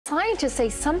Scientists say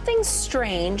something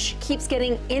strange keeps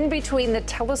getting in between the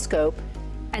telescope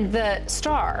and the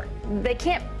star. They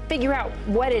can't figure out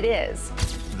what it is.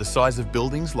 The size of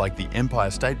buildings like the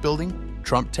Empire State Building,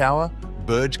 Trump Tower,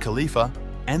 Burj Khalifa,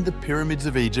 and the pyramids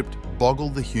of Egypt boggle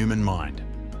the human mind.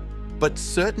 But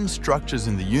certain structures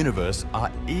in the universe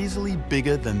are easily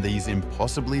bigger than these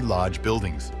impossibly large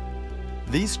buildings.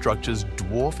 These structures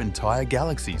dwarf entire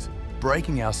galaxies,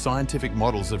 breaking our scientific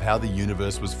models of how the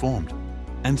universe was formed.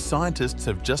 And scientists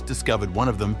have just discovered one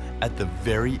of them at the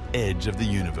very edge of the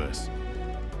universe.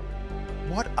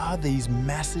 What are these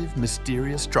massive,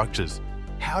 mysterious structures?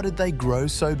 How did they grow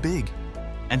so big?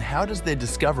 And how does their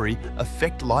discovery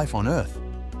affect life on Earth?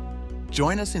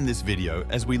 Join us in this video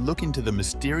as we look into the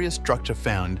mysterious structure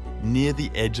found near the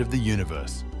edge of the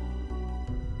universe.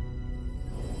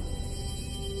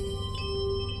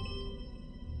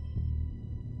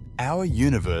 Our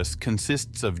universe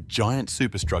consists of giant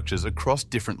superstructures across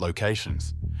different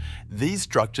locations. These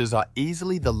structures are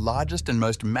easily the largest and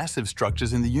most massive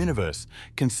structures in the universe,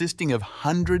 consisting of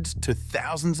hundreds to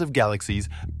thousands of galaxies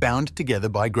bound together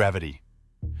by gravity.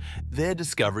 Their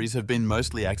discoveries have been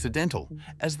mostly accidental,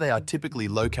 as they are typically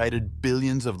located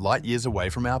billions of light years away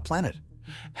from our planet.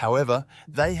 However,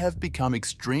 they have become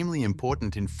extremely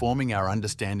important in forming our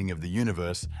understanding of the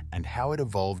universe and how it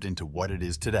evolved into what it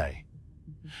is today.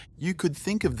 You could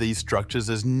think of these structures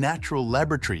as natural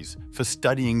laboratories for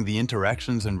studying the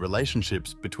interactions and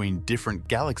relationships between different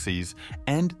galaxies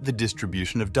and the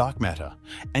distribution of dark matter,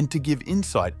 and to give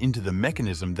insight into the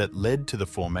mechanism that led to the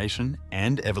formation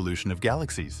and evolution of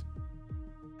galaxies.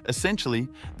 Essentially,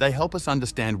 they help us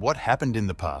understand what happened in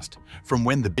the past, from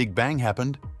when the Big Bang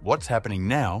happened, what's happening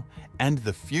now, and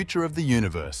the future of the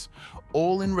universe,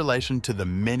 all in relation to the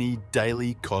many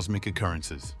daily cosmic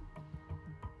occurrences.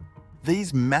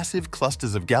 These massive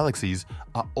clusters of galaxies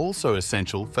are also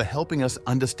essential for helping us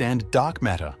understand dark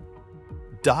matter.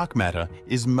 Dark matter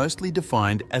is mostly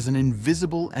defined as an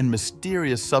invisible and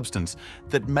mysterious substance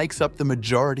that makes up the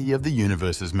majority of the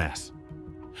universe's mass.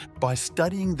 By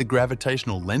studying the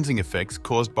gravitational lensing effects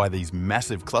caused by these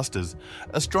massive clusters,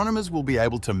 astronomers will be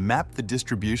able to map the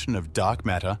distribution of dark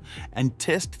matter and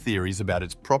test theories about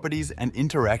its properties and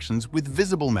interactions with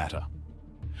visible matter.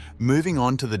 Moving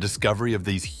on to the discovery of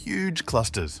these huge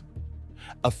clusters.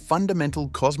 A fundamental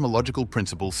cosmological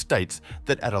principle states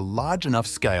that at a large enough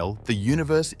scale, the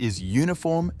universe is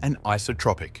uniform and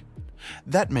isotropic.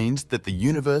 That means that the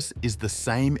universe is the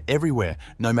same everywhere,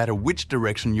 no matter which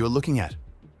direction you're looking at.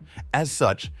 As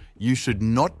such, you should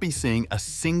not be seeing a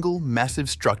single massive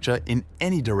structure in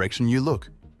any direction you look.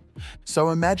 So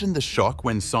imagine the shock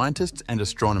when scientists and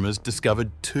astronomers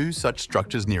discovered two such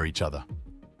structures near each other.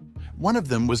 One of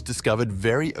them was discovered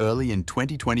very early in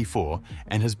 2024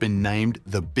 and has been named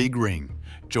the Big Ring,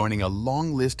 joining a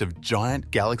long list of giant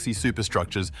galaxy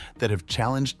superstructures that have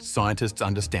challenged scientists'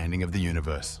 understanding of the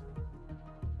universe.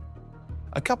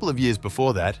 A couple of years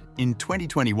before that, in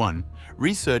 2021,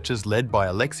 researchers led by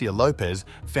Alexia Lopez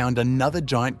found another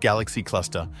giant galaxy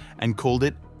cluster and called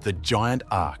it the Giant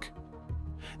Arc.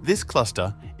 This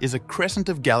cluster is a crescent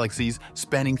of galaxies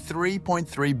spanning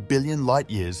 3.3 billion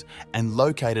light-years and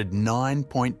located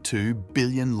 9.2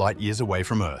 billion light-years away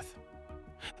from Earth.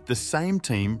 The same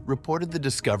team reported the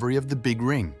discovery of the Big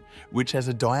Ring, which has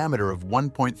a diameter of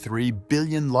 1.3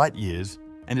 billion light-years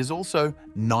and is also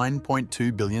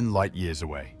 9.2 billion light-years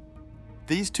away.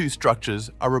 These two structures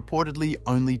are reportedly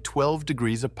only 12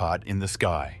 degrees apart in the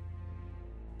sky.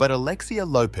 But Alexia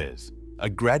Lopez, a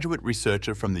graduate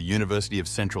researcher from the University of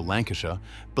Central Lancashire,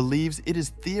 believes it is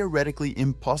theoretically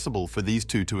impossible for these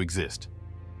two to exist.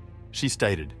 She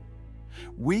stated,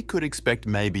 "We could expect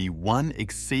maybe one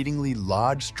exceedingly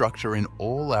large structure in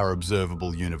all our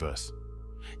observable universe.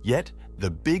 Yet, the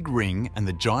Big Ring and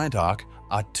the Giant Arc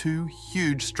are two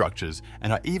huge structures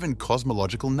and are even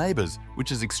cosmological neighbours,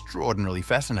 which is extraordinarily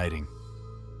fascinating."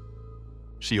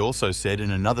 She also said in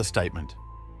another statement,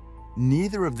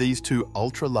 "Neither of these two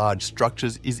ultra-large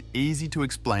structures is easy to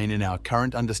explain in our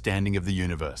current understanding of the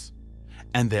universe,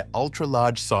 and their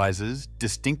ultra-large sizes,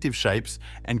 distinctive shapes,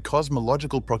 and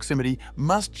cosmological proximity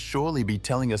must surely be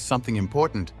telling us something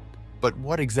important. But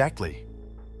what exactly?"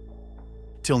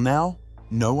 Till now,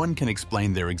 no one can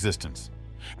explain their existence.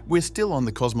 We're still on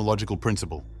the cosmological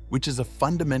principle, which is a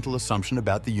fundamental assumption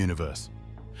about the universe.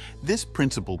 This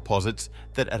principle posits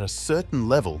that at a certain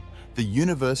level, the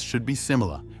universe should be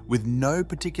similar, with no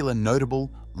particular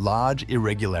notable, large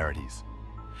irregularities.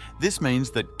 This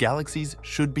means that galaxies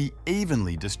should be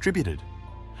evenly distributed.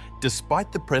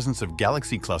 Despite the presence of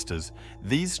galaxy clusters,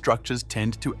 these structures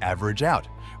tend to average out,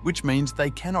 which means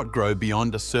they cannot grow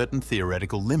beyond a certain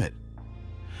theoretical limit.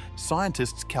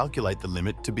 Scientists calculate the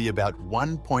limit to be about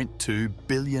 1.2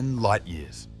 billion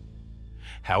light-years.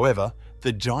 However,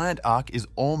 the giant arc is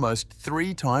almost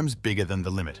 3 times bigger than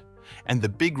the limit, and the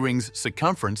Big Ring's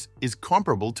circumference is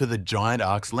comparable to the giant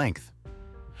arc's length.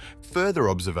 Further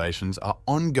observations are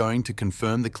ongoing to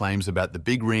confirm the claims about the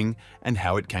Big Ring and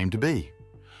how it came to be.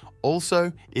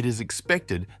 Also, it is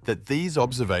expected that these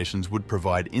observations would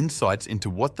provide insights into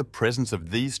what the presence of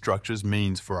these structures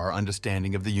means for our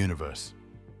understanding of the universe.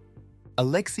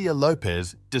 Alexia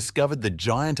Lopez discovered the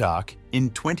giant arc in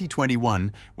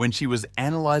 2021 when she was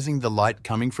analyzing the light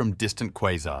coming from distant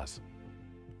quasars.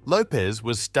 Lopez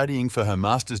was studying for her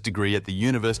master's degree at the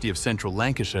University of Central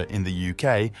Lancashire in the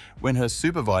UK when her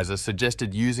supervisor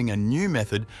suggested using a new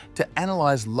method to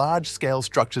analyze large-scale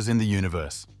structures in the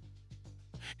universe.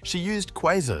 She used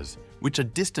quasars, which are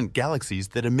distant galaxies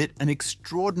that emit an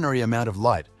extraordinary amount of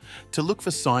light, to look for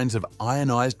signs of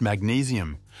ionized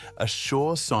magnesium, a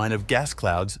sure sign of gas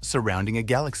clouds surrounding a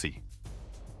galaxy.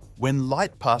 When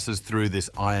light passes through this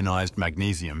ionized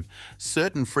magnesium,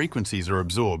 certain frequencies are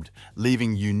absorbed,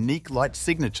 leaving unique light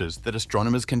signatures that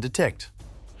astronomers can detect.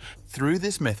 Through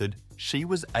this method, she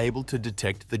was able to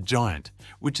detect the giant,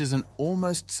 which is an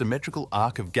almost symmetrical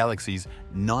arc of galaxies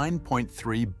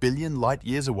 9.3 billion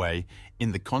light-years away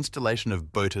in the constellation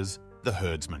of Boötes, the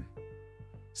herdsman.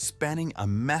 Spanning a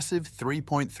massive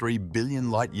 3.3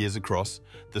 billion light-years across,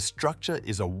 the structure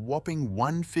is a whopping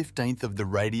 1/15 of the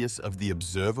radius of the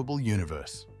observable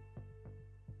universe.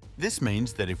 This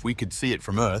means that if we could see it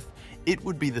from Earth, it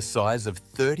would be the size of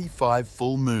 35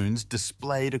 full moons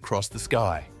displayed across the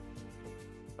sky.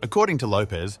 According to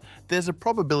Lopez, there's a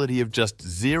probability of just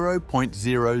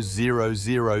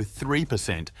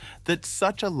 0.0003% that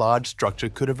such a large structure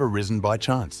could have arisen by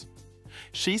chance.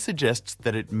 She suggests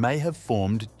that it may have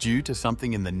formed due to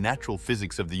something in the natural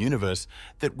physics of the universe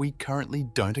that we currently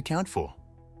don't account for.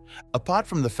 Apart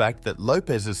from the fact that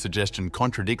Lopez's suggestion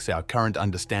contradicts our current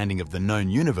understanding of the known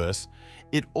universe,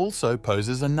 it also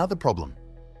poses another problem.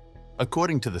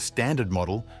 According to the standard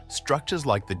model, structures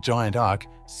like the giant arc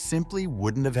simply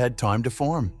wouldn't have had time to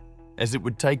form, as it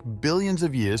would take billions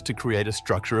of years to create a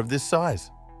structure of this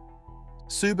size.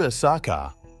 Subha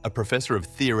Sarkar, a professor of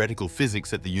theoretical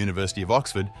physics at the University of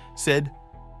Oxford, said,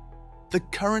 "The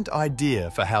current idea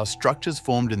for how structures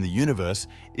formed in the universe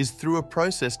is through a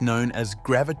process known as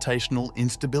gravitational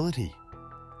instability."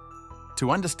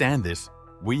 To understand this,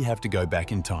 we have to go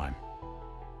back in time.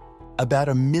 About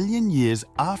 1 million years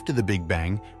after the Big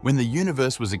Bang, when the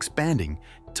universe was expanding,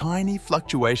 tiny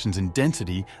fluctuations in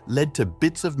density led to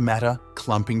bits of matter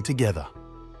clumping together.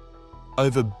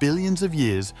 Over billions of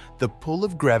years, the pull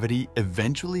of gravity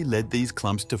eventually led these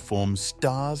clumps to form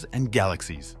stars and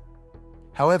galaxies.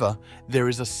 However, there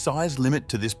is a size limit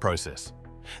to this process.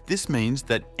 This means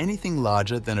that anything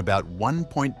larger than about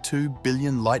 1.2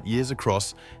 billion light-years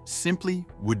across simply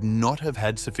would not have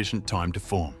had sufficient time to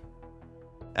form.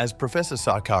 As Professor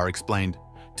Sarkar explained,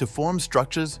 to form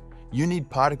structures, you need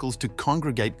particles to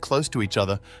congregate close to each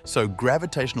other so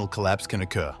gravitational collapse can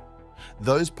occur.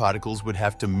 Those particles would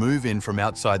have to move in from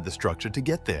outside the structure to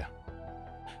get there.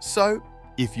 So,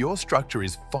 if your structure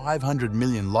is 500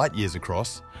 million light-years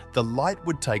across, the light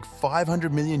would take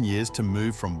 500 million years to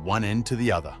move from one end to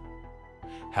the other.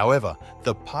 However,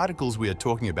 the particles we are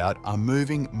talking about are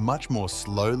moving much more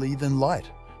slowly than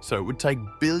light, so it would take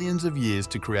billions of years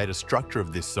to create a structure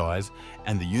of this size,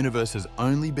 and the universe has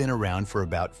only been around for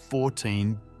about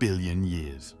 14 billion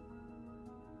years.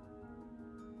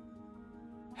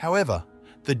 However,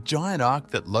 the giant arc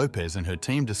that Lopez and her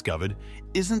team discovered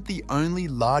isn't the only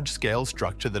large-scale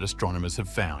structure that astronomers have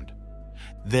found.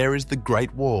 There is the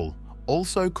Great Wall,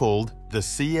 also called the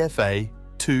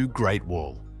CFA-2 Great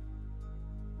Wall.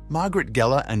 Margaret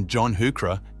Geller and John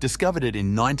Huchra discovered it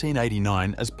in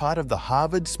 1989 as part of the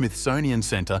Harvard-Smithsonian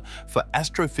Center for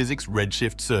Astrophysics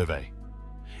Redshift Survey.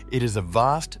 It is a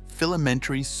vast,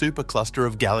 filamentary supercluster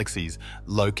of galaxies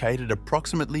located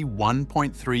approximately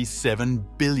 1.37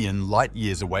 billion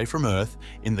light-years away from Earth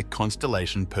in the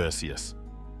constellation Perseus.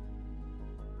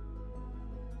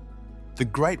 The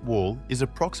Great Wall is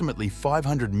approximately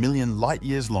 500 million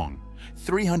light-years long,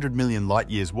 300 million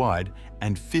light-years wide,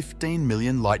 and 15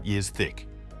 million light-years thick.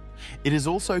 It is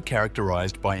also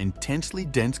characterized by intensely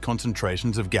dense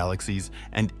concentrations of galaxies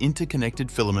and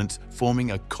interconnected filaments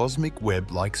forming a cosmic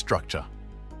web-like structure.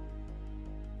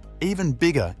 Even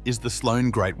bigger is the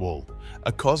Sloan Great Wall,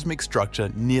 a cosmic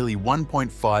structure nearly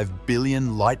 1.5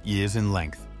 billion light-years in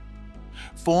length.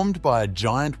 Formed by a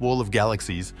giant wall of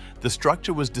galaxies, the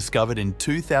structure was discovered in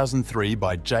 2003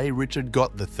 by J. Richard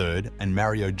Gott III and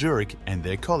Mario Jurek and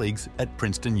their colleagues at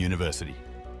Princeton University.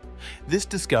 This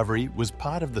discovery was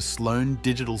part of the Sloan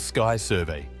Digital Sky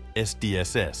Survey,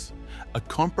 SDSS, a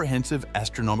comprehensive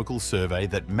astronomical survey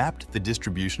that mapped the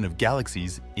distribution of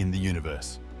galaxies in the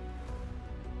universe.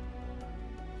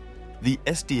 The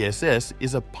SDSS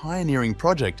is a pioneering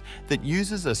project that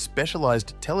uses a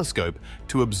specialized telescope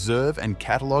to observe and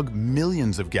catalogue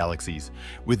millions of galaxies,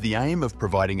 with the aim of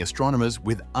providing astronomers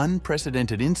with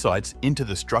unprecedented insights into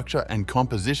the structure and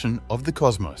composition of the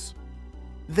cosmos.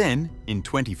 Then, in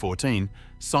 2014,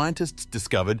 scientists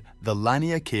discovered the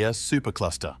Laniakea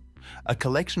supercluster, a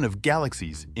collection of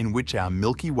galaxies in which our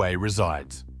Milky Way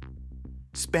resides.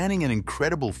 Spanning an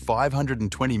incredible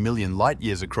 520 million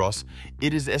light-years across,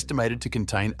 it is estimated to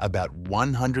contain about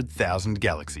 100,000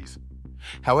 galaxies.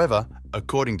 However,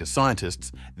 according to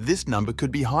scientists, this number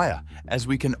could be higher, as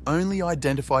we can only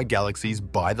identify galaxies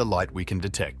by the light we can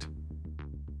detect.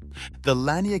 The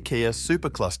Laniakea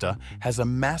supercluster has a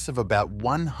mass of about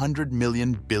 100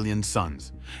 million billion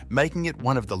suns, making it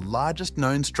one of the largest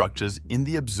known structures in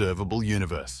the observable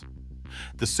universe.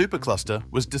 The supercluster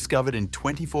was discovered in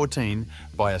 2014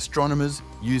 by astronomers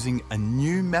using a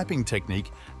new mapping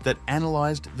technique that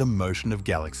analysed the motion of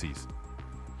galaxies.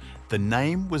 The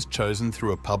name was chosen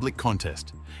through a public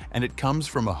contest, and it comes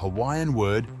from a Hawaiian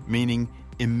word meaning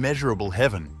immeasurable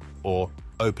heaven or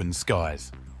open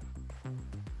skies.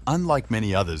 Unlike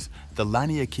many others, the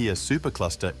Laniakea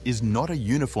supercluster is not a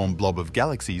uniform blob of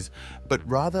galaxies, but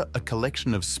rather a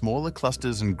collection of smaller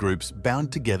clusters and groups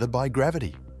bound together by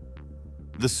gravity.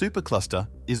 The supercluster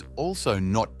is also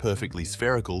not perfectly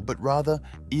spherical, but rather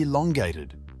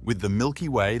elongated, with the Milky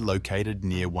Way located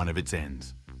near one of its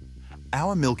ends.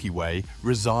 Our Milky Way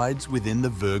resides within the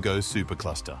Virgo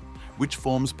supercluster, which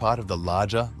forms part of the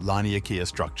larger Laniakea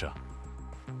structure.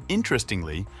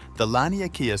 Interestingly, the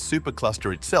Laniakea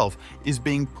supercluster itself is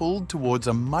being pulled towards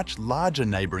a much larger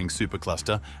neighbouring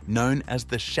supercluster known as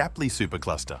the Shapley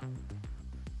supercluster.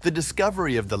 The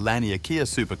discovery of the Laniakea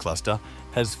supercluster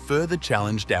has further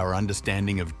challenged our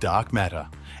understanding of dark matter,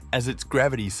 as its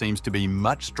gravity seems to be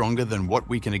much stronger than what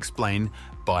we can explain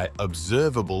by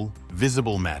observable,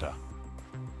 visible matter.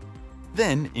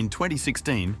 Then, in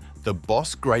 2016, the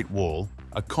Boss Great Wall,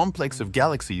 a complex of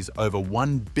galaxies over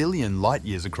 1 billion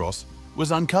light-years across,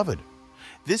 was uncovered.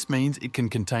 This means it can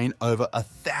contain over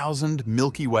 1,000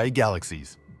 Milky Way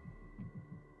galaxies.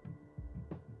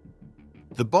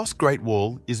 The Boss Great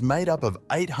Wall is made up of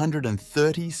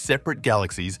 830 separate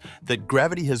galaxies that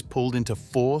gravity has pulled into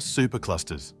 4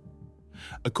 superclusters.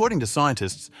 According to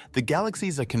scientists, the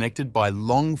galaxies are connected by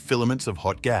long filaments of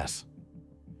hot gas.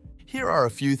 Here are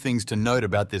a few things to note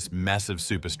about this massive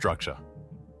superstructure.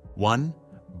 1.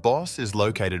 Boss is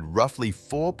located roughly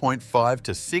 4.5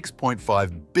 to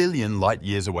 6.5 billion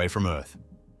light-years away from Earth.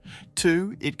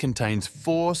 2. It contains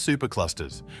 4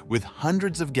 superclusters, with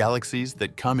hundreds of galaxies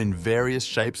that come in various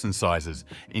shapes and sizes,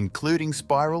 including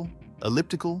spiral,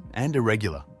 elliptical, and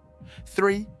irregular.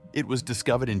 3. It was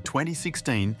discovered in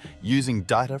 2016 using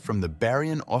data from the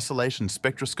Baryon Oscillation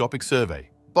Spectroscopic Survey,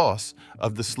 BOSS,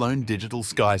 of the Sloan Digital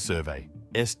Sky Survey,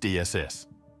 SDSS.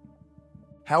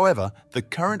 However, the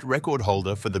current record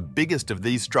holder for the biggest of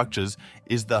these structures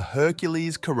is the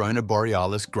Hercules Corona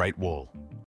Borealis Great Wall.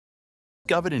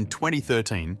 Discovered in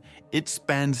 2013, it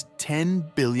spans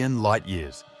 10 billion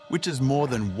light-years, which is more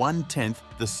than 1/10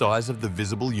 the size of the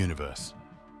visible universe.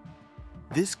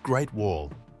 This Great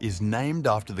Wall is named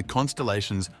after the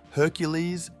constellations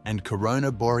Hercules and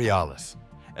Corona Borealis,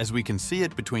 as we can see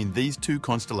it between these two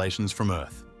constellations from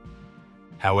Earth.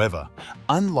 However,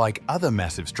 unlike other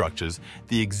massive structures,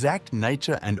 the exact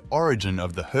nature and origin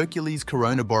of the Hercules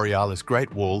Corona Borealis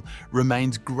Great Wall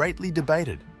remains greatly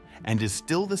debated and is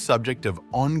still the subject of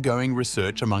ongoing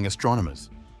research among astronomers.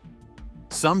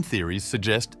 Some theories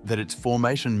suggest that its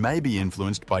formation may be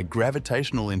influenced by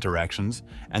gravitational interactions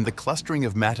and the clustering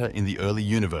of matter in the early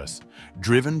universe,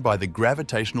 driven by the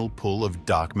gravitational pull of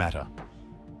dark matter.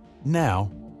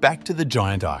 Now, back to the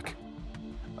giant arc.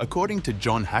 According to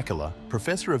John Hackler,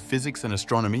 professor of physics and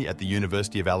astronomy at the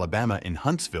University of Alabama in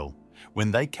Huntsville,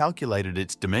 when they calculated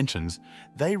its dimensions,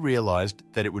 they realized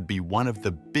that it would be one of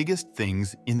the biggest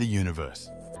things in the universe.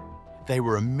 They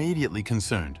were immediately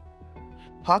concerned.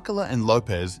 Hackler and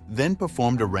Lopez then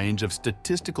performed a range of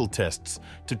statistical tests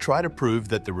to try to prove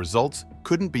that the results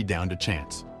couldn't be down to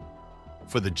chance.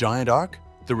 For the giant arc,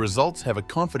 the results have a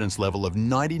confidence level of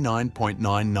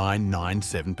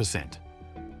 99.9997%.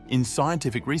 In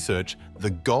scientific research, the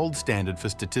gold standard for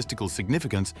statistical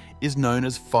significance is known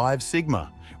as 5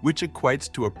 sigma, which equates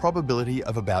to a probability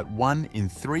of about 1 in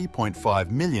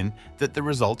 3.5 million that the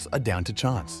results are down to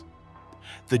chance.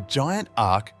 The giant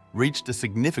arc reached a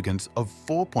significance of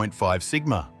 4.5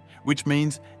 sigma, which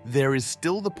means there is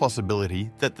still the possibility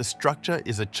that the structure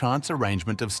is a chance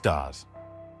arrangement of stars.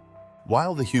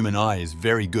 While the human eye is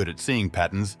very good at seeing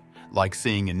patterns, like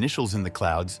seeing initials in the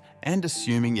clouds and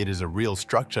assuming it is a real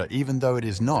structure even though it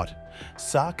is not,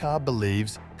 Sarkar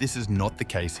believes this is not the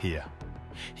case here.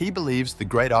 He believes the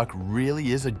Great Arc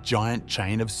really is a giant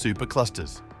chain of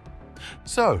superclusters.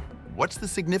 So, what's the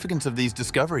significance of these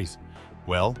discoveries?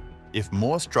 Well, if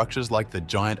more structures like the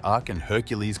Giant Arc and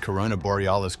Hercules Corona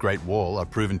Borealis Great Wall are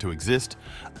proven to exist,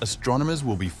 astronomers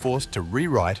will be forced to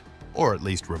rewrite, or at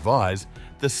least revise,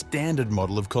 the standard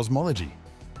model of cosmology.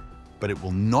 But it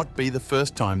will not be the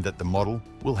first time that the model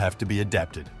will have to be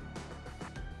adapted.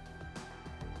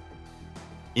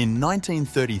 In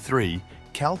 1933,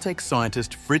 Caltech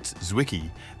scientist Fritz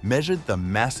Zwicky measured the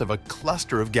mass of a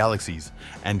cluster of galaxies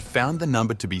and found the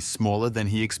number to be smaller than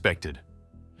he expected.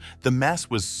 The mass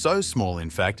was so small, in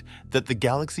fact, that the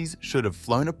galaxies should have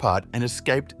flown apart and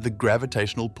escaped the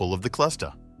gravitational pull of the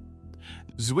cluster.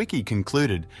 Zwicky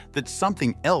concluded that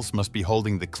something else must be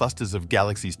holding the clusters of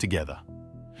galaxies together.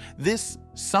 This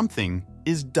something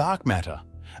is dark matter,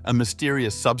 a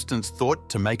mysterious substance thought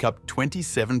to make up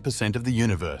 27% of the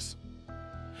universe.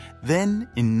 Then,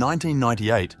 in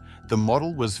 1998, the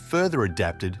model was further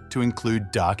adapted to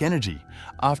include dark energy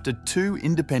after two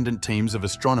independent teams of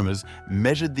astronomers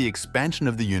measured the expansion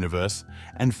of the universe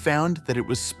and found that it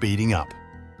was speeding up.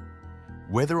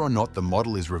 Whether or not the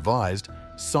model is revised,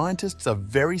 scientists are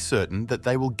very certain that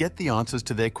they will get the answers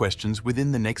to their questions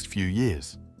within the next few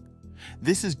years.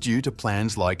 This is due to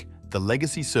plans like the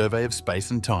Legacy Survey of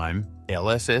Space and Time,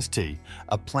 LSST,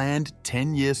 a planned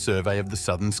 10-year survey of the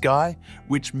southern sky,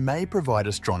 which may provide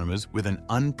astronomers with an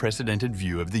unprecedented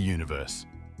view of the universe.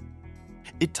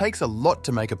 It takes a lot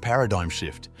to make a paradigm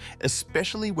shift,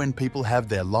 especially when people have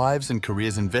their lives and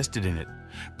careers invested in it.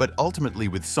 But ultimately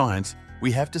with science,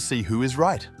 we have to see who is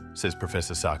right, says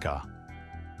Professor Sarkar.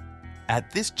 At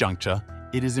this juncture,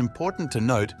 it is important to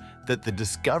note that the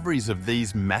discoveries of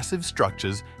these massive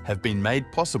structures have been made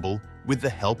possible with the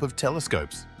help of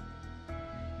telescopes.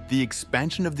 The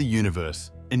expansion of the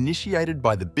universe, initiated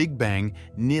by the Big Bang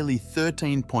nearly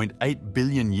 13.8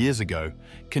 billion years ago,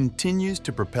 continues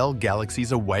to propel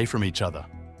galaxies away from each other.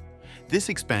 This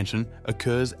expansion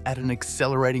occurs at an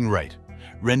accelerating rate,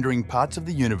 rendering parts of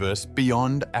the universe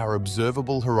beyond our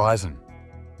observable horizon.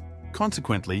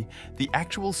 Consequently, the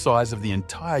actual size of the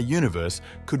entire universe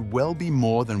could well be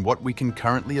more than what we can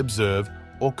currently observe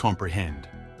or comprehend.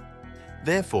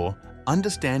 Therefore,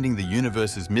 understanding the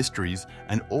universe's mysteries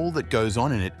and all that goes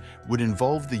on in it would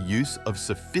involve the use of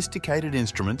sophisticated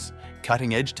instruments,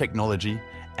 cutting-edge technology,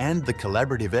 and the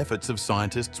collaborative efforts of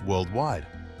scientists worldwide.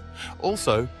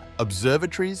 Also,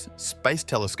 observatories, space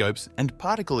telescopes, and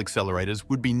particle accelerators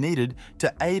would be needed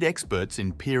to aid experts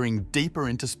in peering deeper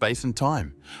into space and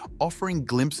time, offering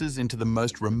glimpses into the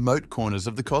most remote corners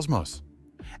of the cosmos.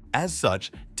 As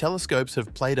such, telescopes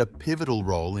have played a pivotal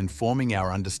role in forming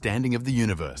our understanding of the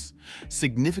universe,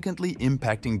 significantly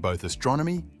impacting both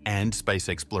astronomy and space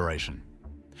exploration.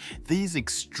 These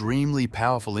extremely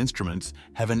powerful instruments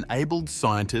have enabled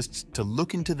scientists to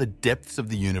look into the depths of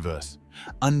the universe,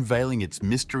 unveiling its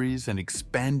mysteries and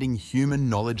expanding human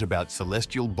knowledge about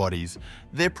celestial bodies,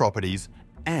 their properties,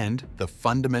 and the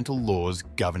fundamental laws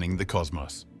governing the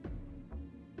cosmos.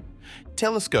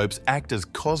 Telescopes act as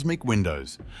cosmic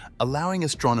windows, allowing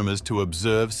astronomers to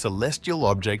observe celestial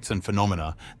objects and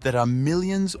phenomena that are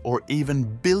millions or even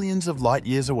billions of light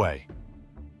years away.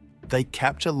 They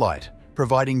capture light,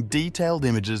 providing detailed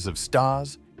images of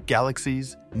stars,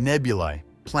 galaxies, nebulae,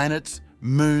 planets,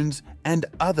 moons, and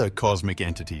other cosmic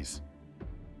entities.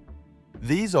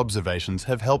 These observations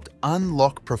have helped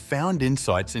unlock profound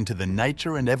insights into the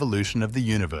nature and evolution of the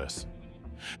universe.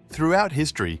 Throughout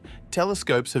history,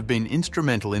 telescopes have been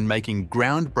instrumental in making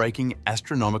groundbreaking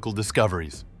astronomical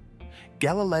discoveries.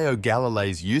 Galileo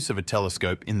Galilei's use of a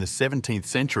telescope in the 17th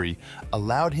century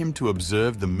allowed him to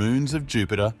observe the moons of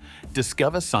Jupiter,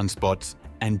 discover sunspots,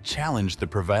 and challenge the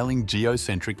prevailing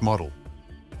geocentric model.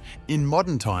 In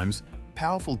modern times,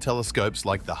 powerful telescopes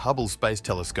like the Hubble Space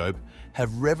Telescope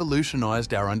have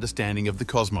revolutionized our understanding of the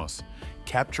cosmos,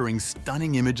 capturing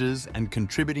stunning images and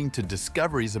contributing to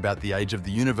discoveries about the age of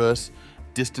the universe,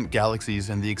 distant galaxies,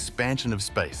 and the expansion of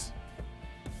space.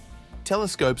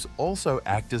 Telescopes also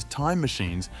act as time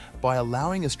machines by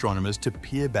allowing astronomers to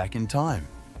peer back in time.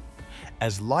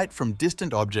 As light from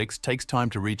distant objects takes time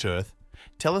to reach Earth,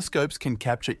 telescopes can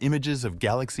capture images of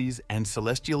galaxies and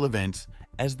celestial events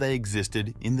as they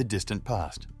existed in the distant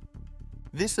past.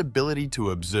 This ability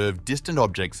to observe distant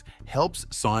objects helps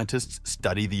scientists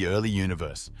study the early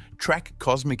universe, track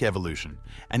cosmic evolution,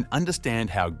 and understand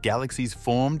how galaxies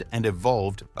formed and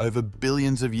evolved over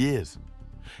billions of years.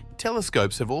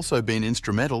 Telescopes have also been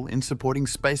instrumental in supporting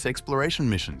space exploration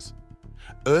missions.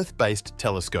 Earth-based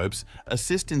telescopes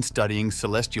assist in studying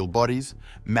celestial bodies,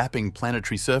 mapping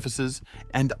planetary surfaces,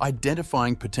 and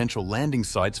identifying potential landing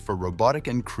sites for robotic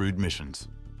and crewed missions.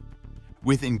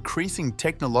 With increasing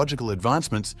technological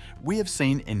advancements, we have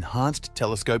seen enhanced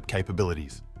telescope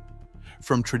capabilities.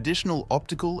 From traditional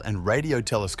optical and radio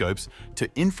telescopes to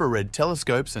infrared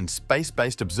telescopes and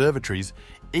space-based observatories,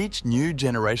 each new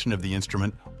generation of the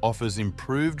instrument offers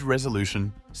improved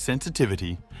resolution,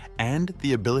 sensitivity, and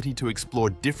the ability to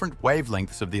explore different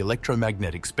wavelengths of the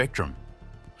electromagnetic spectrum.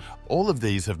 All of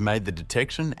these have made the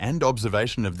detection and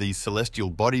observation of these celestial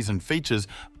bodies and features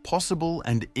possible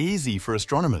and easy for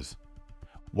astronomers.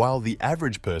 While the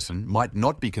average person might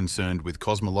not be concerned with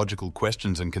cosmological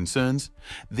questions and concerns,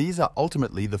 these are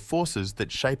ultimately the forces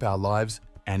that shape our lives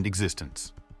and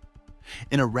existence.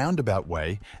 In a roundabout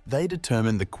way, they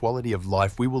determine the quality of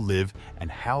life we will live and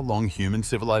how long human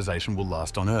civilization will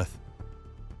last on Earth.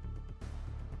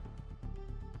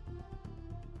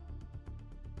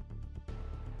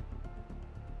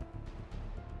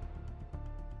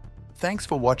 Thanks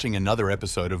for watching another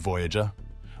episode of Voyager.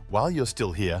 While you're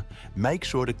still here, make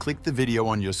sure to click the video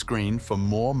on your screen for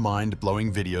more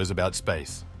mind-blowing videos about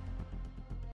space.